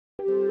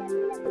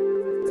Welcome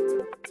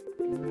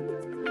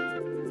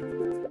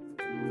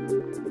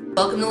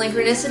to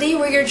Linkronicity,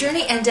 where your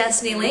journey and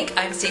destiny link.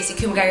 I'm Stacey,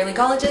 Kumagai, your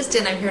linkologist,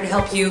 and I'm here to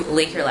help you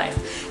link your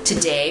life.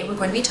 Today, we're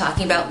going to be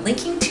talking about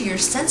linking to your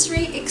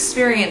sensory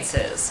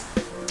experiences.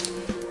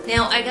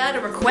 Now, I got a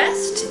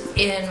request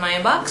in my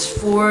inbox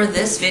for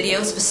this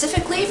video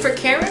specifically for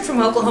Karen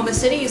from Oklahoma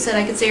City. You said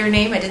I could say her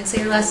name. I didn't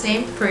say her last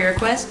name per your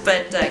request,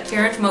 but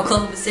Karen from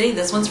Oklahoma City,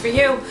 this one's for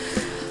you.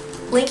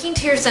 Linking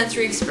to your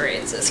sensory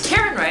experiences.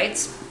 Karen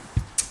writes,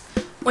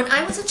 when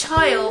I was a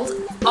child,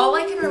 all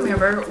I can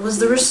remember was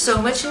there was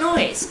so much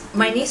noise.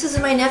 My nieces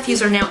and my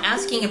nephews are now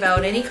asking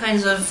about any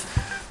kinds of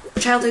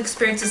childhood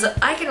experiences that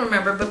I can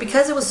remember, but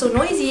because it was so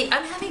noisy,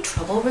 I'm having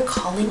trouble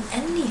recalling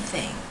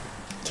anything.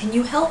 Can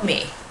you help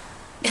me?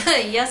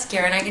 Yes,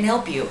 Karen, I can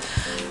help you.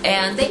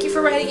 And thank you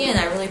for writing in.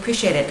 I really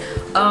appreciate it.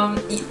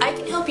 I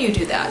can help you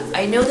do that.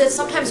 I know that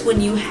sometimes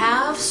when you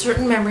have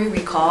certain memory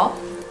recall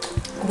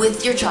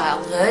with your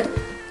childhood,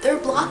 there are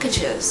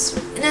blockages,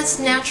 and that's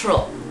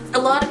natural. A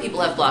lot of people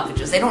have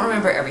blockages. They don't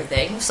remember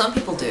everything. Some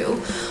people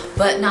do,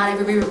 but not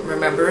everybody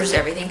remembers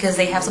everything because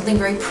they have something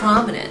very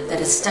prominent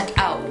that is stuck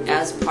out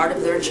as part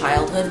of their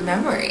childhood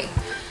memory.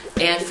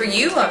 And for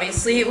you,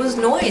 obviously, it was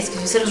noise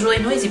because you said it was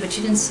really noisy, but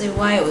you didn't say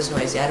why it was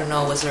noisy. I don't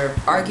know. Was there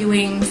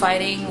arguing,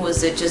 fighting?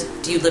 Was it just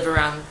do you live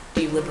around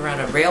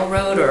a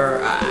railroad, or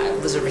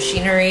was there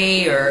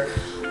machinery, or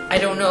I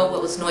don't know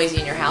what was noisy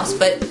in your house.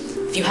 But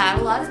if you had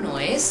a lot of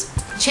noise,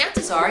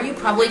 chances are you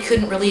probably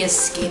couldn't really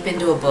escape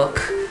into a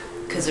book,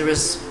 because there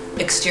was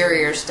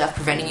exterior stuff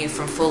preventing you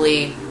from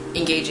fully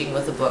engaging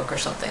with a book or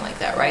something like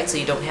that, right? So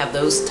you don't have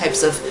those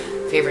types of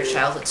favorite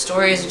childhood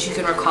stories that you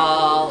can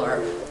recall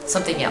or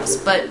something else.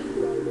 But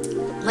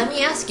let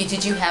me ask you,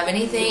 did you have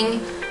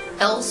anything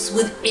else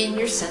within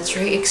your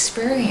sensory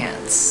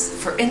experience?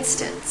 For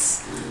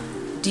instance,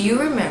 do you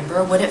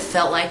remember what it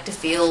felt like to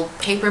feel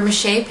paper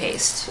mache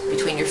paste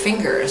between your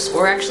fingers,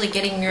 or actually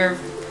getting your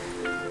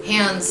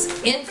hands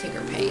in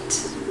finger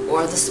paint,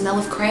 or the smell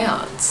of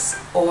crayons,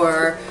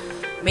 or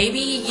maybe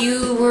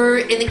you were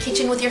in the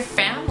kitchen with your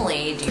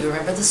family? Do you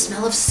remember the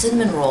smell of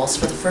cinnamon rolls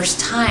for the first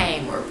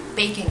time, or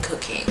bacon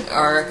cooking,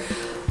 or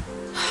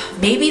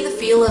maybe the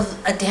feel of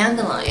a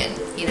dandelion,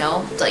 you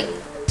know, like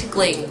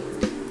tickling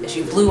as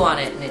you blew on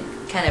it and it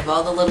kind of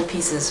all the little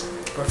pieces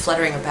were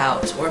fluttering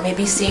about, or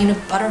maybe seeing a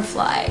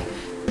butterfly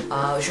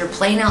as you're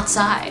playing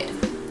outside.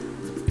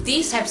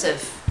 These types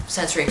of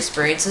sensory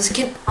experiences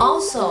can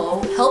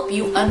also help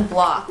you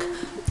unblock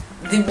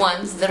the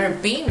ones that are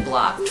being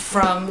blocked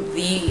from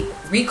the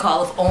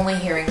recall of only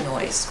hearing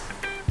noise.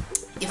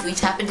 If we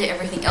tap into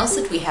everything else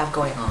that we have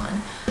going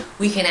on,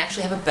 we can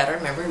actually have a better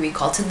memory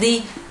recall to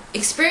the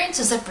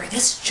experiences that bring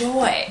us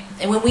joy.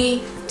 And when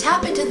we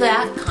tap into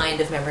that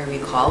kind of memory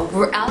recall,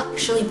 we're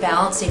actually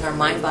balancing our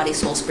mind, body,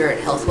 soul, spirit,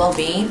 health,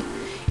 well-being.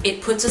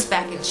 It puts us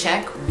back in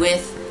check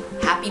with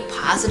happy,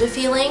 positive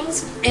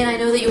feelings. And I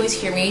know that you always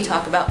hear me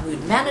talk about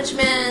mood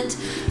management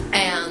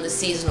and the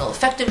seasonal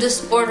affective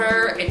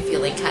disorder and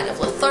feeling kind of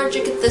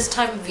lethargic at this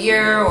time of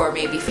year, or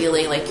maybe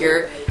feeling like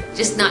you're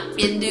just not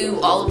into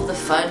all of the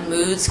fun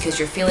moods because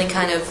you're feeling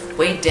kind of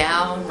weighed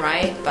down,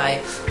 right,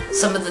 by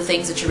some of the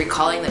things that you're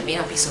recalling that may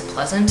not be so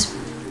pleasant.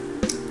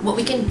 What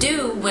we can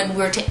do when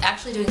we're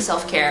actually doing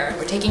self-care, and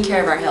we're taking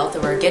care of our health,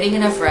 and we're getting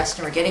enough rest,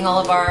 and we're getting all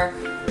of our,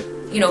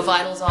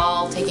 vitals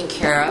all taken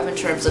care of in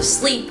terms of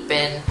sleep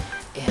and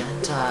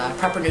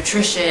proper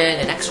nutrition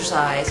and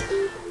exercise,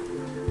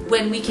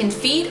 when we can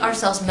feed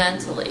ourselves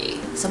mentally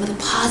some of the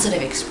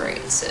positive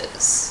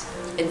experiences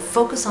and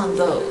focus on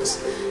those,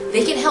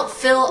 they can help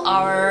fill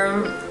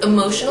our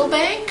emotional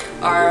bank,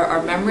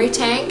 our memory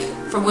tank,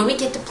 for when we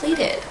get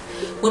depleted.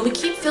 When we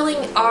keep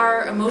filling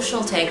our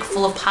emotional tank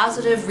full of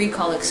positive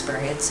recall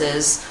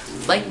experiences,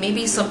 like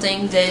maybe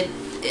something that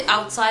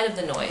outside of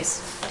the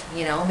noise,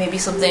 maybe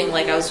something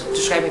like I was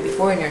describing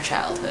before in your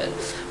childhood,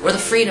 or the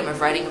freedom of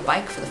riding a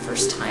bike for the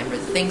first time, or the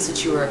things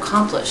that you were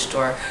accomplished,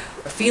 or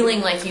feeling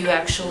like you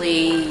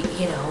actually,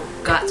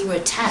 got through a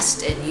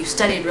test and you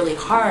studied really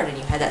hard and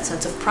you had that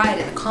sense of pride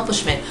and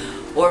accomplishment,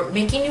 or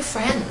making new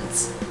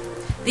friends.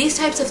 These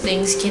types of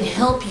things can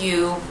help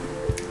you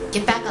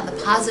get back on the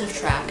positive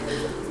track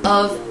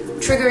of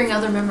triggering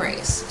other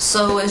memories.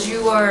 So as you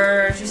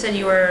said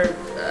you were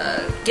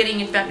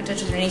getting back in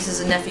touch with your nieces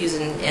and nephews,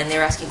 and they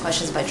were asking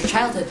questions about your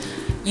childhood,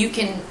 you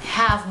can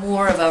have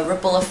more of a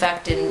ripple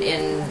effect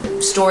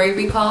in story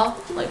recall.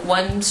 Like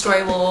one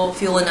story will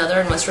fuel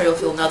another, and one story will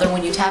fuel another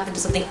when you tap into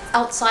something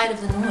outside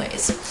of the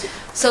noise.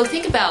 So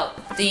think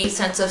about the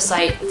sense of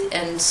sight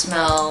and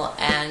smell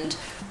and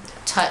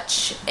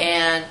touch,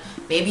 and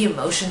maybe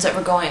emotions that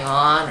were going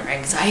on, or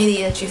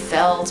anxiety that you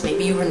felt.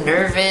 Maybe you were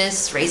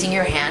nervous, raising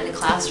your hand in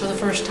class for the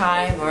first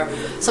time, or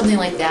something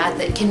like that,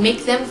 that can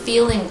make them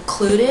feel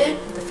included.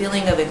 The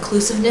feeling of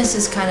inclusiveness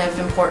is kind of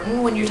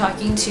important when you're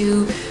talking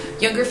to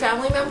younger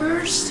family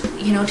members,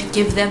 to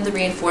give them the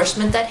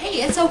reinforcement that,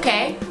 hey, it's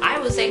okay, I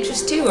was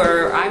anxious too,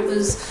 or I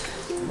was,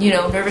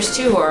 nervous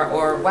too,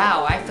 or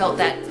wow, I felt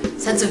that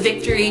sense of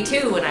victory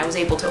too when I was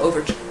able to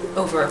over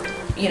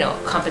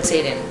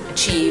compensate and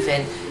achieve,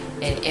 and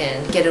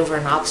and get over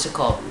an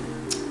obstacle.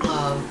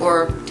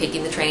 Or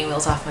taking the training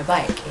wheels off my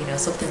bike,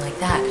 something like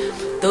that.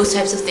 Those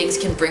types of things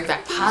can bring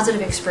back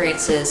positive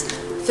experiences,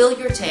 fill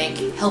your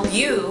tank, help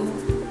you,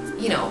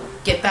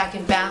 get back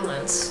in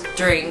balance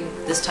during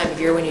this time of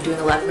year when you're doing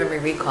a lot of memory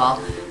recall,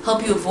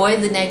 help you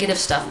avoid the negative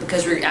stuff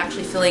because we're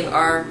actually filling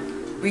our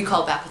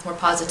recall back with more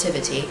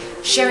positivity,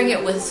 sharing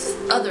it with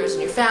others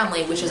in your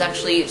family, which is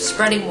actually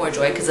spreading more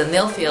joy because then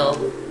they'll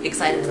feel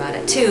excited about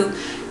it too.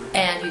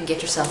 And you can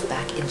get yourself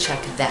back in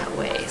check that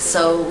way.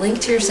 So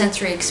link to your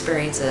sensory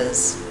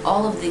experiences,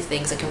 all of the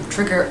things that can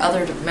trigger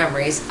other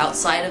memories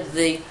outside of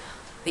the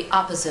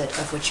opposite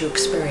of what you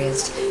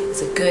experienced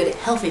is a good,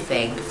 healthy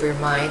thing for your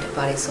mind,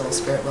 body, soul,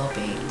 spirit,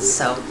 well-being.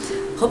 So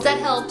hope that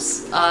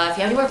helps. If you have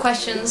any more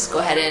questions, go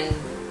ahead and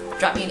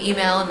drop me an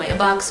email in my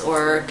inbox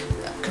or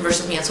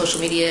converse with me on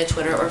social media,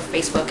 Twitter or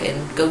Facebook,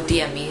 and go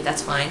DM me,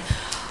 that's fine.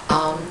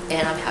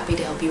 And I'm happy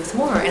to help you with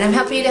more. And I'm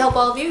happy to help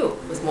all of you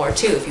with more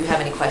too. If you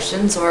have any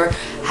questions or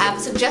have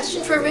a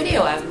suggestion for a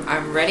video,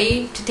 I'm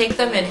ready to take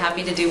them and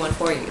happy to do one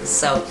for you.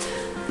 So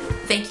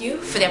thank you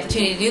for the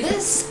opportunity to do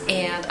this.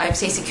 And I'm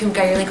Stacey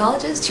Kumagai, your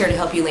Linkologist, here to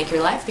help you link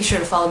your life. Be sure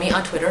to follow me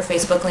on Twitter,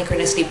 Facebook,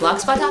 Linkronicity,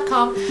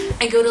 blogspot.com,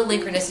 and go to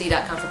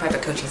Linkronicity.com for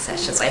private coaching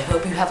sessions. I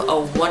hope you have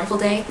a wonderful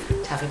day,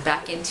 tapping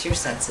back into your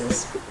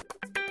senses.